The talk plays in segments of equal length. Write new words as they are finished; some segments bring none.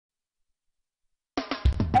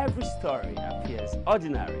Every story appears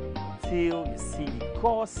ordinary till you see the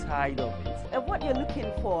core side of it. And what you're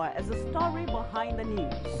looking for is the story behind the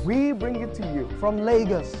news. We bring it to you from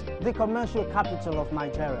Lagos, the commercial capital of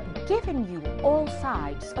Nigeria. Giving you all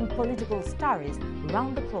sides and political stories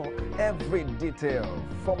round the clock. Every detail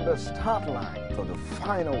from the start line to the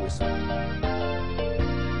final whistle.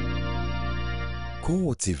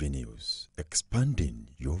 Core TV News, expanding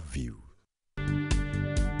your view.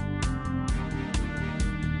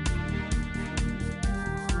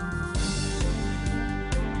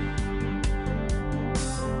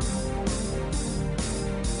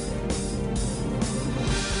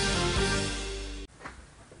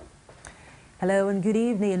 Hello and good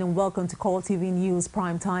evening and welcome to Core TV News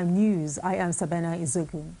Primetime News. I am Sabena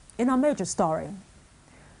Izuku. In our major story,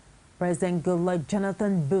 President Goodluck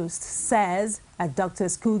Jonathan Boost says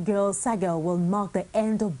abducted schoolgirl saga will mark the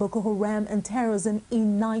end of Boko Haram and terrorism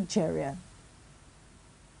in Nigeria.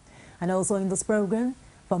 And also in this program,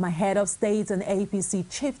 former head of state and APC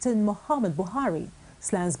chieftain Muhammad Buhari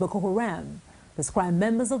slams Boko Haram, described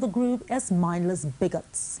members of the group as mindless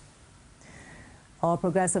bigots. All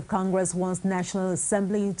Progressive Congress wants National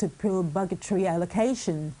Assembly to pull budgetary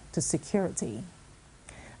allocation to security.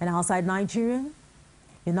 And outside Nigeria,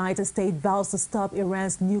 United States vows to stop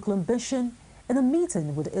Iran's nuclear ambition in a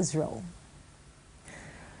meeting with Israel.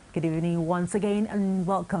 Good evening once again and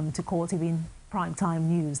welcome to Core TV Primetime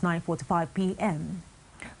News, 9:45 p.m.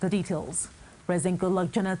 The details. President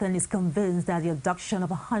Goodluck Jonathan is convinced that the abduction of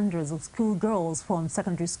hundreds of schoolgirls from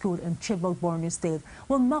secondary school in Chibok, Borno State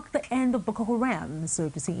will mark the end of Boko Haram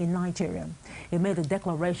insurgency in Nigeria. He made a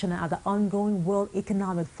declaration at the ongoing World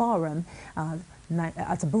Economic Forum at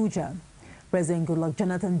Abuja. President Goodluck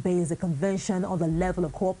Jonathan based the convention on the level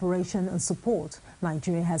of cooperation and support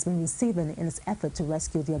Nigeria has been receiving in its effort to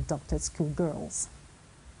rescue the abducted schoolgirls.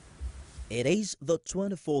 It is the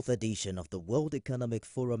 24th edition of the World Economic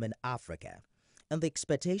Forum in Africa, and the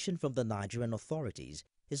expectation from the Nigerian authorities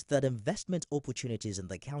is that investment opportunities in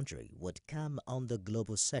the country would come under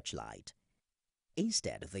global searchlight.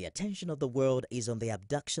 Instead, the attention of the world is on the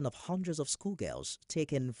abduction of hundreds of schoolgirls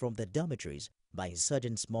taken from their dormitories by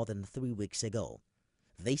insurgents more than 3 weeks ago.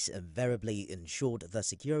 This invariably ensured that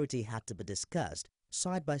security had to be discussed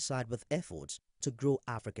side by side with efforts to grow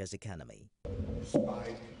Africa's economy.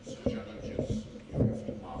 Despite the challenges you have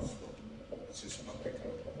to master, this is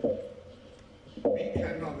practical. We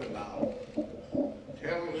cannot allow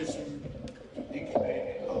terrorism to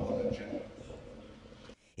dictate our agenda.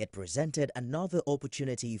 It presented another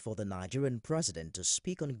opportunity for the Nigerian president to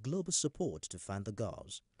speak on global support to fund the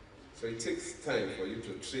goals. So it takes time for you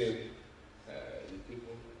to train the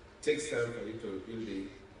people. It takes time for you to build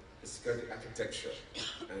the security architecture,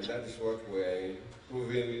 and that is what we're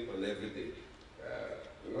improving on every day.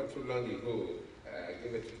 Not too long ago, I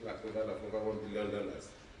gave a total approval of over $1 billion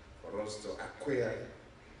for us to acquire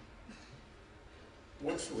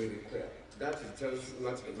what we require. That is just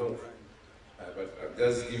not enough. But I'm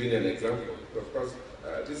just giving an example. Of course,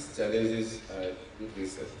 these challenges are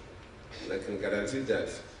increasing, and I can guarantee that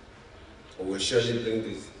we will surely bring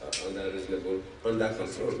this under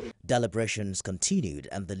control. Deliberations continued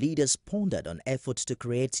and the leaders pondered on efforts to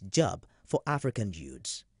create jobs for African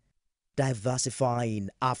youths. Diversifying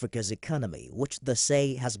Africa's economy, which they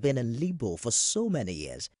say has been in limbo for so many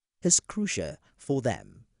years, is crucial for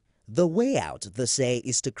them. The way out, they say,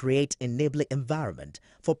 is to create an enabling environment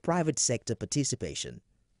for private sector participation.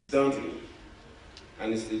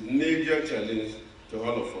 And it's a major challenge to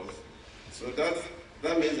all of us. So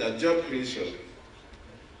that means that job creation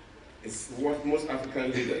is what most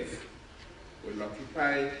African leaders will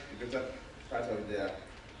occupy the greater part of their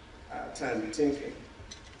time thinking.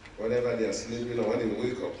 Whenever they are sleeping or when they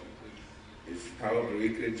wake up, is how do we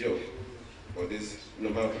create job for this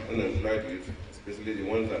number of unemployed youth, especially the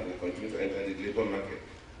ones that will continue to enter the labor market.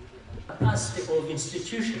 Capacity of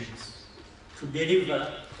institutions to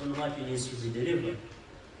deliver on what needs to be delivered.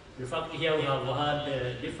 In fact, here we have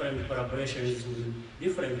had different collaborations with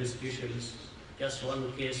different institutions. Just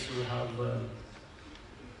one case, we have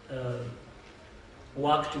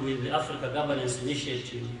worked with the Africa Governance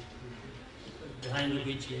Initiative, behind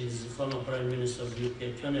which is former Prime Minister of the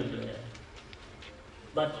UK, Tony Blair.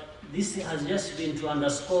 But this has just been to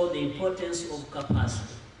underscore the importance of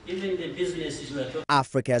capacity. Even the businesses we are talking.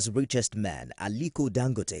 Africa's richest man, Aliko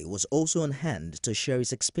Dangote, was also on hand to share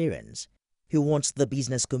his experience. He wants the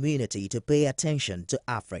business community to pay attention to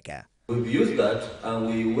Africa. We've used that and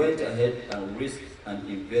we went ahead and risked and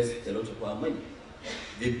invested a lot of our money.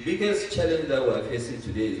 The biggest challenge that we're facing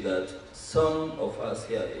today is that some of us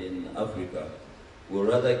here in Africa will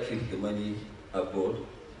rather keep the money abroad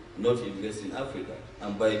not invest in Africa.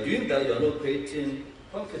 And by doing that, you are not creating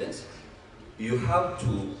confidence. You have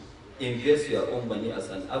to invest your own money as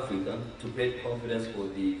an African to create confidence for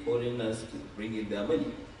the foreigners to bring in their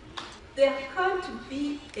money. There can't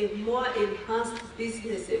be a more enhanced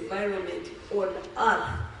business environment on earth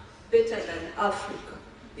better than Africa.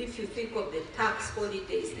 If you think of the tax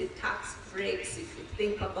holidays, the tax breaks, if you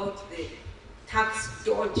think about the tax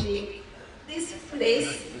dodging, this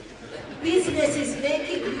place, business is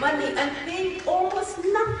making money and paying almost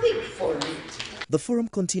nothing for it. The forum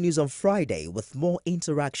continues on Friday with more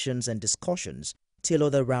interactions and discussions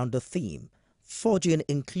tailored around the theme, Forging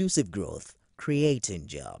Inclusive Growth, Creating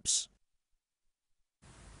Jobs.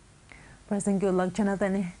 President Goodluck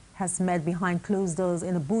Jonathan has met behind closed doors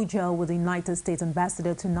in Abuja with the United States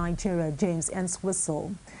Ambassador to Nigeria, James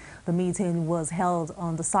Entwistle. The meeting was held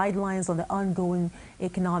on the sidelines of the ongoing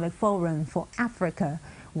Economic Forum for Africa,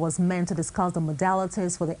 was meant to discuss the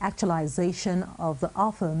modalities for the actualization of the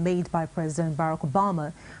offer made by President Barack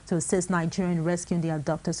Obama to assist Nigeria in rescuing the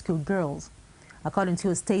abducted schoolgirls. According to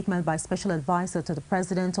a statement by Special Advisor to the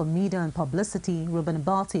President on Media and Publicity, Reuben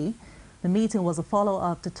Abati, the meeting was a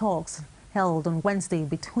follow-up to talks held on Wednesday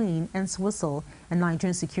between Entwistle and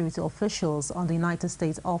Nigerian security officials on the United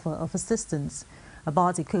States offer of assistance.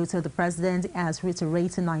 Abati quoted the President as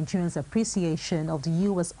reiterating Nigerians' appreciation of the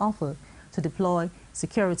U.S. offer to deploy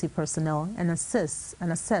security personnel and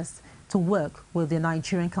assist to work with their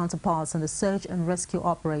Nigerian counterparts in the search and rescue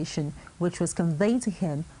operation, which was conveyed to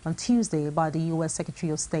him on Tuesday by the U.S.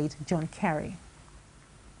 Secretary of State John Kerry.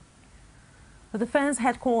 The Defense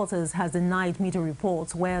Headquarters has denied media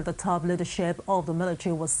reports where the top leadership of the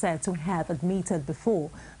military was said to have admitted before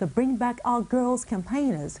the Bring Back Our Girls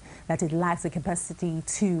campaigners that it lacks the capacity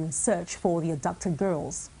to search for the abducted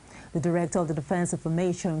girls. The Director of the Defense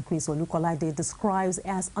Information, Chris Olukolade, describes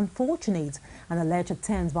as unfortunate an alleged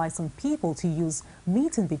attempt by some people to use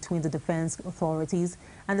meeting between the defense authorities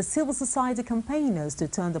and the civil society campaigners to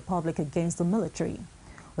turn the public against the military.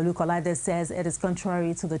 Olukolade says it is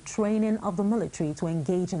contrary to the training of the military to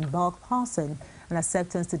engage in bulk parsing and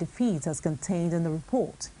acceptance to defeat as contained in the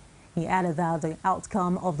report. He added that the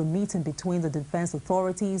outcome of the meeting between the defense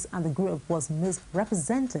authorities and the group was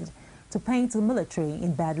misrepresented to paint the military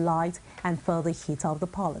in bad light and further heat up the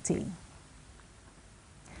polity.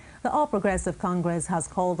 The All Progressive Congress has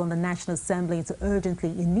called on the National Assembly to urgently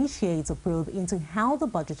initiate a probe into how the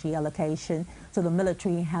budgetary allocation to the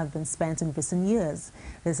military have been spent in recent years.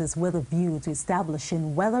 This is with a view to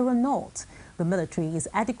establishing whether or not the military is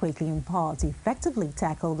adequately empowered to effectively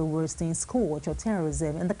tackle the worsening scourge of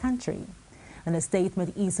terrorism in the country. In a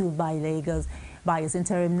statement issued by Lagos by its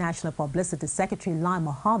interim National Publicity Secretary Lai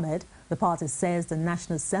Mohammed, the party says the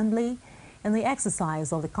National Assembly, in the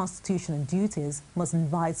exercise of the constitutional duties, must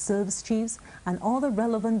invite service chiefs and other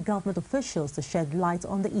relevant government officials to shed light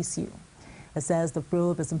on the issue. It says the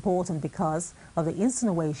probe is important because of the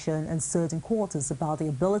insinuation in certain quarters about the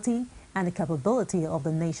ability and the capability of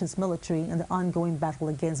the nation's military in the ongoing battle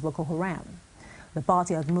against Boko Haram. The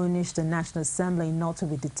party admonished the National Assembly not to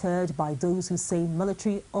be deterred by those who say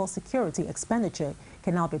military or security expenditure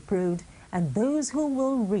cannot be proved and those who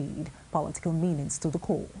will read political meanings to the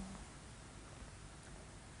core.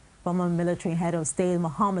 Former military head of state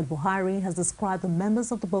Muhammad Buhari has described the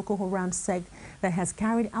members of the Boko Haram sect that has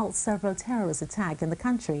carried out several terrorist attacks in the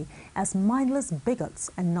country as mindless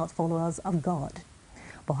bigots and not followers of God.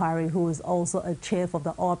 Buhari, who is also a chief of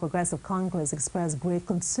the All Progressive Congress, expressed grave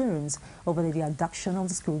concerns over the abduction of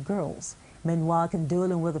the schoolgirls. Meanwhile,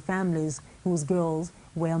 condoling with the families whose girls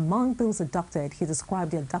were among those abducted, he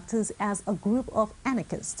described the abductors as a group of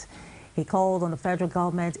anarchists. He called on the federal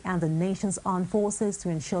government and the nation's armed forces to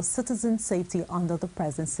ensure citizen safety under the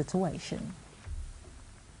present situation.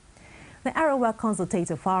 The Arewa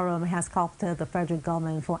Consultative Forum has copped the federal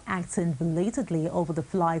government for acting belatedly over the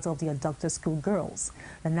flight of the abducted schoolgirls.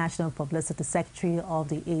 The National Publicity Secretary of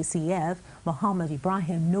the ACF, Mohammed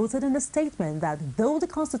Ibrahim, noted in a statement that though the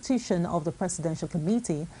constitution of the Presidential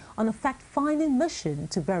Committee on a fact-finding mission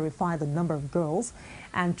to verify the number of girls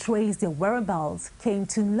and trace their whereabouts came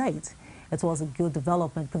too late, it was a good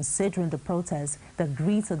development considering the protests that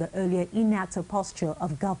greeted the earlier inactive posture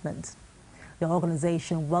of government. The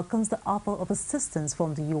organization welcomes the offer of assistance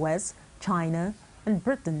from the U.S., China, and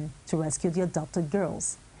Britain to rescue the adopted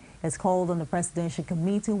girls. It's called on the Presidential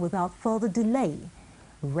Committee without further delay,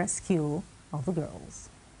 rescue of the girls.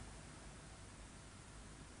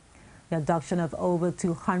 The abduction of over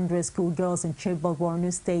 200 schoolgirls in Chibok,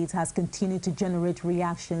 Borno State has continued to generate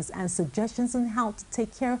reactions and suggestions on how to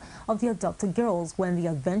take care of the adopted girls when they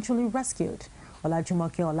are eventually rescued.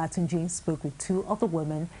 Olajumoke Olatunji spoke with two of the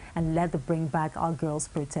women and led the Bring Back Our Girls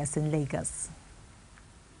protest in Lagos.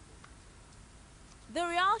 The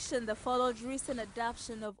reaction that followed recent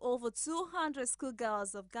adoption of over 200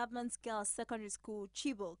 schoolgirls of Government Girls Secondary School,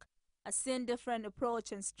 Chibok, has seen different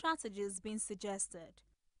approach and strategies being suggested.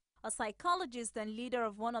 A psychologist and leader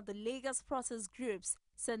of one of the Lagos protest groups,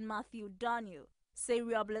 St. Matthew Daniel, say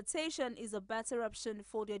rehabilitation is a better option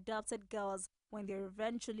for the adopted girls when they're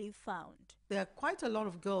eventually found. There are quite a lot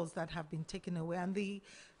of girls that have been taken away, and the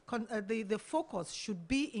focus should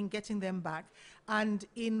be in getting them back and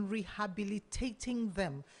in rehabilitating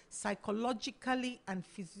them psychologically and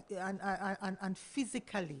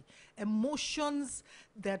physically. Emotions,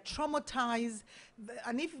 they're traumatized,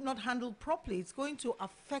 and if not handled properly, it's going to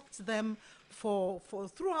affect them for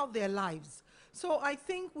throughout their lives. So I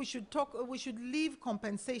think we should leave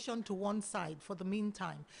compensation to one side for the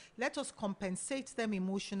meantime. Let us compensate them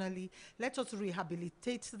emotionally. Let us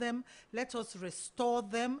rehabilitate them. Let us restore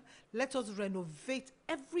them. Let us renovate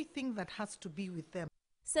everything that has to be with them.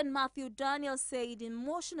 St. Matthew Daniel said the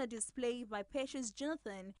emotional display by Patience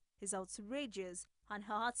Jonathan is outrageous, and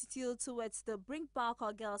her attitude towards the Bring Back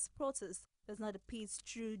Our Girls protest does not depict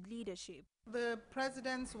true leadership. The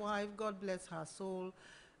president's wife, God bless her soul,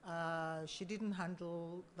 she didn't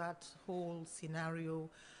handle that whole scenario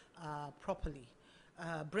properly.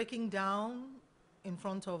 Breaking down in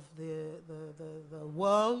front of the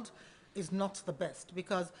world is not the best,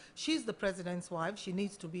 because she's the president's wife. She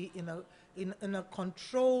needs to be in a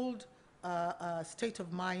controlled state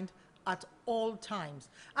of mind at all times.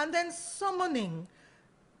 And then summoning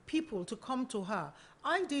people to come to her.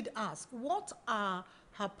 I did ask, what are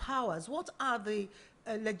her powers? What are the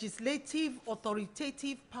legislative,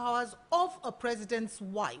 authoritative powers of a president's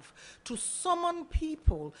wife to summon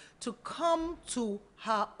people to come to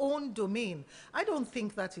her own domain? I don't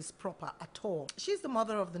think that is proper at all. She's the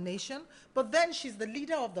mother of the nation, but then she's the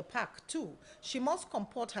leader of the pack too. She must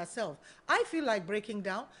comport herself. I feel like breaking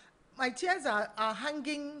down. My tears are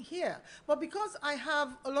hanging here. But because I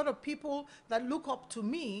have a lot of people that look up to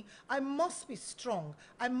me, I must be strong.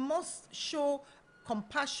 I must show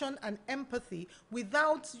compassion and empathy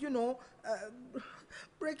without,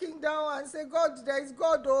 breaking down and say, God, there is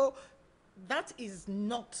God. Oh, that is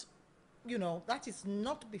not, that is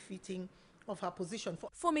not befitting of her position.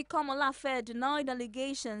 Funmi Komolafe denied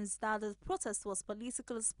allegations that the protest was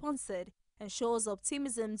politically sponsored and shows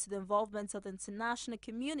optimism to the involvement of the international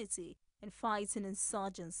community in fighting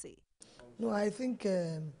insurgency. No, I think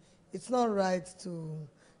it's not right to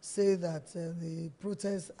say that the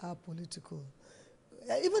protests are political.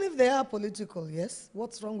 Even if they are political, yes,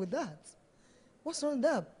 what's wrong with that? What's wrong with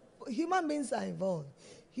that? Human beings are involved.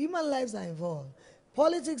 Human lives are involved.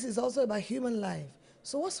 Politics is also about human life.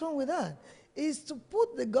 So what's wrong with that? Is to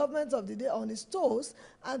put the government of the day on its toes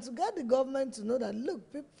and to get the government to know that,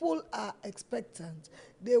 look, people are expectant.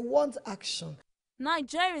 They want action.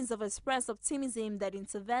 Nigerians have expressed optimism that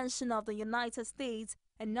intervention of the United States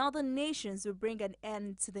and other nations will bring an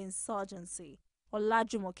end to the insurgency.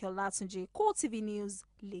 Olajumoke Olatunji, Core TV News,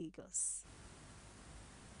 Lagos.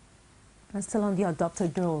 And still on the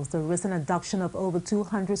adopted girls, the recent abduction of over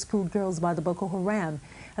 200 schoolgirls by the Boko Haram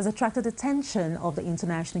has attracted attention of the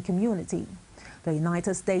international community. The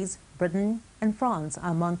United States, Britain, and France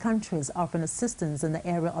are among countries offering assistance in the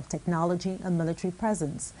area of technology and military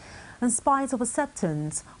presence. In spite of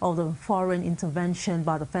acceptance of the foreign intervention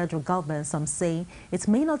by the federal government, some say it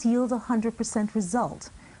may not yield a 100% result.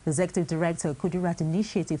 The Executive Director, Kudirat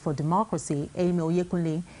Initiative for Democracy, Amy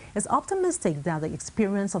Oyekunle, is optimistic that the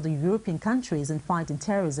experience of the European countries in fighting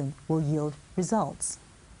terrorism will yield results.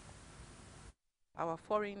 Our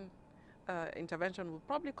foreign intervention will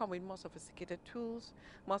probably come with more sophisticated tools,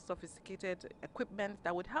 more sophisticated equipment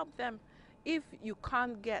that would help them. If you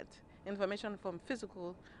can't get information from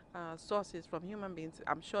physical sources, from human beings,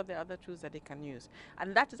 I'm sure there are other tools that they can use.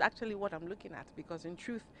 And that is actually what I'm looking at, because in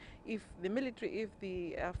truth, if the military, if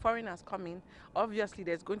the foreigners come in, obviously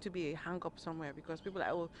there's going to be a hang-up somewhere, because people are,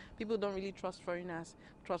 oh, people don't really trust foreigners,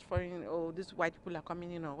 oh, these white people are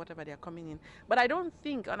coming in or whatever they are coming in. But I don't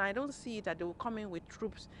think, and I don't see that they will come in with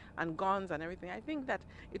troops and guns and everything. I think that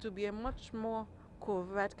it will be a much more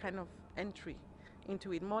covert kind of entry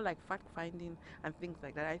into it, more like fact-finding and things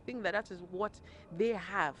like that. I think that that is what they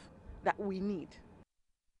have that we need.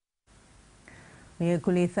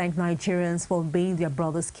 Oyekunle thanked Nigerians for being their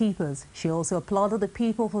brothers' keepers. She also applauded the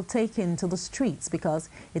people for taking to the streets because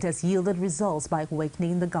it has yielded results by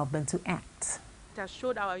awakening the government to act. It has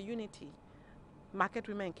showed our unity. Market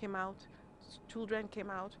women came out, children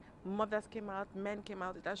came out, mothers came out, men came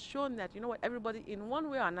out. It has shown that, you know what, everybody in one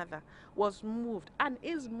way or another was moved and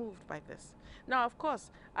is moved by this. Now, of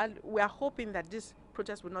course, we are hoping that this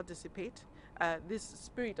protest will not dissipate. This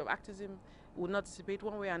spirit of activism will not dissipate.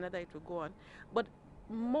 One way or another, it will go on. But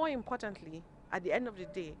more importantly, at the end of the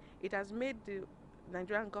day, it has made the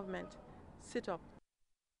Nigerian government sit up.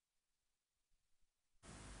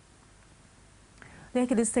 The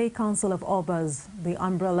Ekiti State Council of Obas, the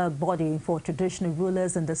umbrella body for traditional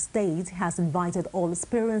rulers in the state, has invited all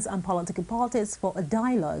aspirants and political parties for a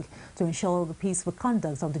dialogue to ensure the peaceful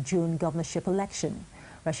conduct of the June governorship election.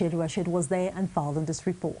 Rashid was there and filed in this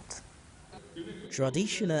report.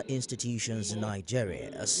 Traditional institutions in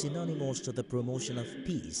Nigeria are synonymous to the promotion of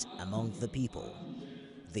peace among the people.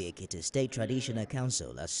 The Ekiti State Traditional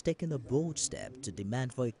Council has taken a bold step to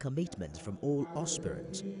demand for a commitment from all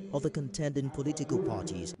aspirants of the contending political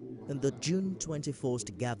parties in the June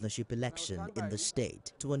 24th governorship election in the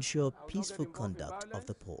state to ensure peaceful conduct of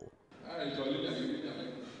the poll.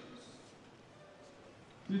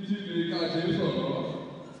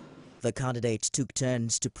 The candidates took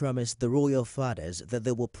turns to promise the royal fathers that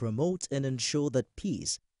they will promote and ensure that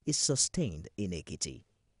peace is sustained in Ekiti.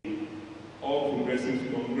 All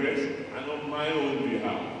progressive Congress and on my own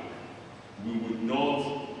behalf, we would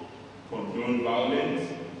not condone violence,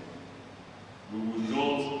 we would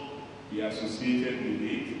not be associated with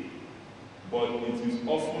it, but it is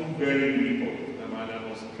often very difficult, and I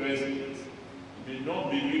must stress it. It may not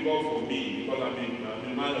be difficult for me because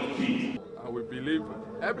I'm a man of peace. And we believe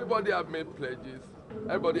everybody has made pledges.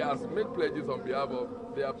 Everybody has made pledges on behalf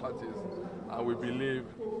of their parties, and we believe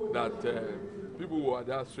that people will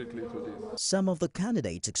adhere strictly to this. Some of the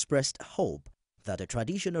candidates expressed hope that the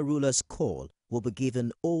traditional ruler's call will be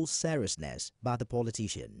given all seriousness by the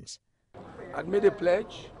politicians. I've made a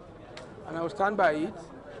pledge, and I will stand by it.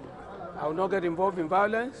 I will not get involved in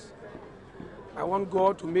violence. I want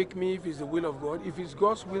God to make me, if it's the will of God, if it's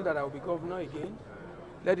God's will that I will be governor again,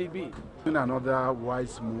 let it be. Another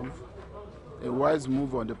wise move, a wise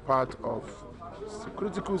move on the part of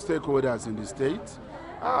critical stakeholders in the state.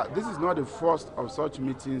 This is not the first of such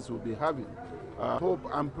meetings we'll be having. Hope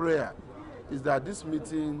and prayer is that this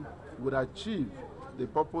meeting would achieve the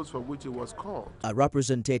purpose for which it was called. A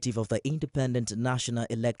representative of the Independent National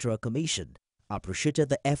Electoral Commission appreciated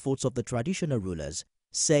the efforts of the traditional rulers,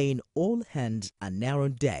 saying all hands are now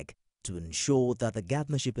on deck to ensure that the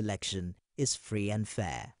governorship election is free and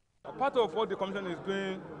fair. A part of what the commission is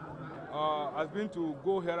doing has been to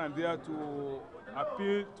go here and there to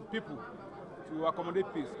appeal to people to accommodate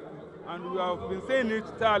peace. And we have been saying it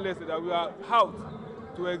tirelessly that we are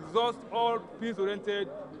out to exhaust all peace-oriented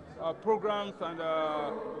programs and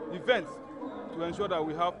events to ensure that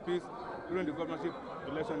we have peace during the governorship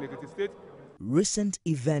election in Ekiti State. Recent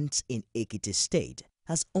events in Ekiti State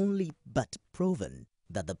has only but proven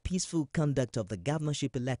that the peaceful conduct of the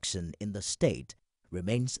governorship election in the state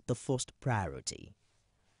remains the first priority.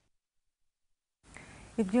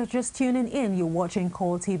 If you're just tuning in, you're watching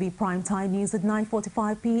Call TV Primetime News at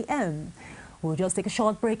 9:45 p.m. We'll just take a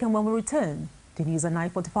short break, and when we return, the news at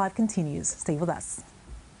 9:45 continues. Stay with us.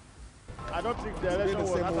 I don't think the election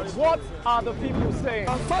was actually... What are the people saying?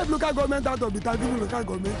 5 local government out of the 13 local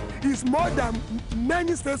government is more than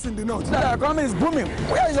many states in the north. The economy is booming.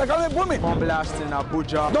 Where is the economy booming? Bomb blast in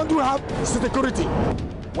Abuja. Don't you have security?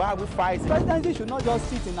 Why are we fighting? Presidency should not just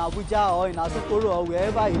sit in Abuja or in Asokoro or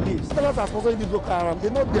wherever he lives. The are sponsoring the Boko Haram. They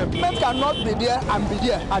know them. Men cannot be there and be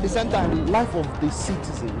there at the same time. The life of the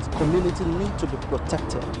citizens, community need to be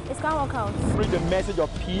protected. It can't work out. Bring the message of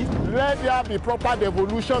peace. Let there be proper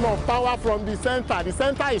devolution of power from the center. The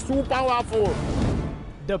center is too powerful.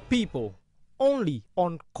 The people, only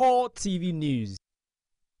on Call TV News.